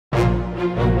The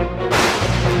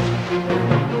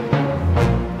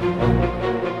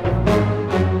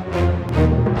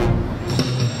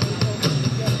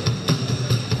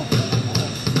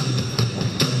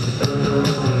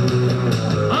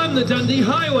Dundee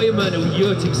highwayman who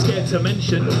you're too scared to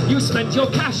mention. You spent your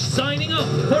cash signing up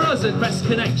for us at Best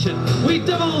Connection. We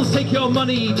devils take your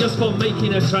money just for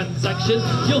making a transaction.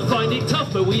 You'll find it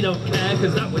tough, but we don't care,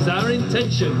 cause that was our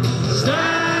intention.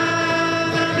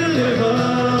 Stand and deliver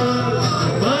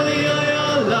money on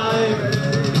your life.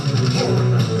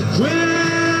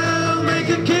 We'll make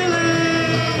a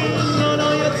killing on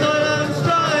all your toil and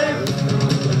strife.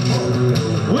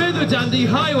 We're the Dundee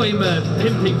highwaymen,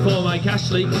 pimping for Mike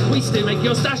Ashley. We still make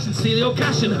your stash and steal your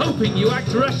cash and hoping you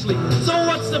act rashly. So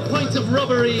what's the point of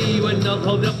robbery when not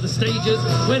holding up the stages,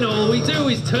 when all we do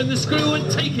is turn the screw and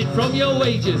take it from your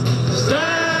wages?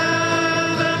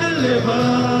 Stand and deliver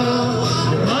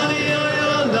money on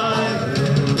your life.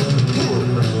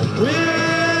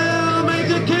 We'll make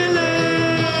a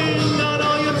killing on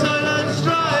all your toil and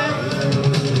strife.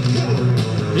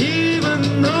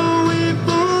 Even though we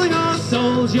fool your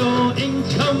souls, your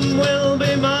income will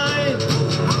be mine.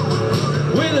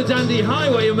 We're the Dundee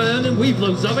highwaymen and we've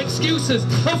loads of excuses,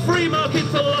 of free market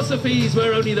philosophies,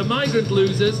 we're only the migrant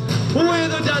losers. We're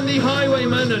the Dundee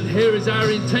highwaymen and here is our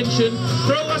intention: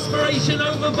 throw aspiration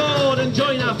overboard and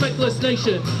join our feckless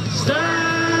nation.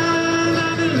 Stand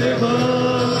and deliver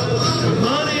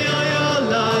money on your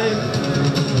life.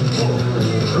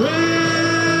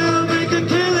 We'll make a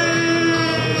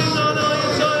killing on all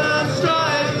your toil and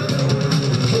strife.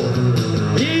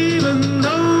 Even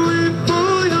though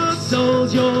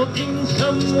your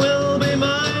income will be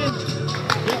mine.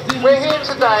 We're here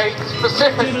today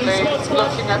specifically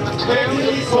looking at the two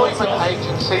employment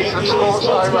agencies that Sports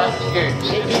Direct use,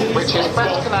 which is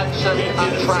Best Connection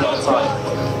and Translife.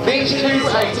 These two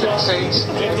agencies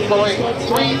employ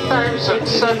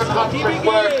 3,700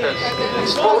 workers in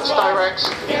Sports Direct's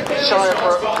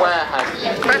Shirebrook warehouse.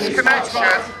 Best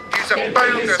Connection use a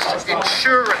bogus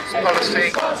insurance policy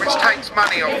which takes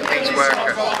money off these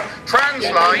workers.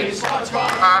 Translife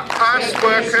asks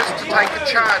workers to take a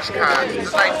charge card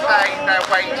that they pay their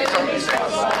wages onto.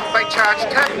 They charge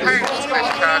 £10 for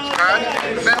this charge card,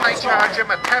 and then they charge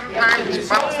them a £10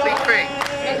 monthly fee.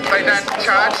 They then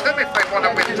charge them if they want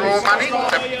to withdraw money,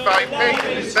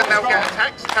 75p, then they'll get a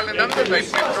text telling them that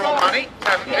they've withdrawn money,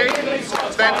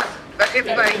 10p, then if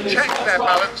they check their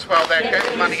balance while they're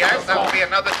getting money out, that will be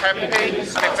another 10p, and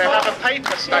if they have a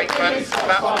paper statement,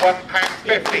 that's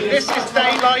 £1.50. This is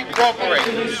daylight robbery.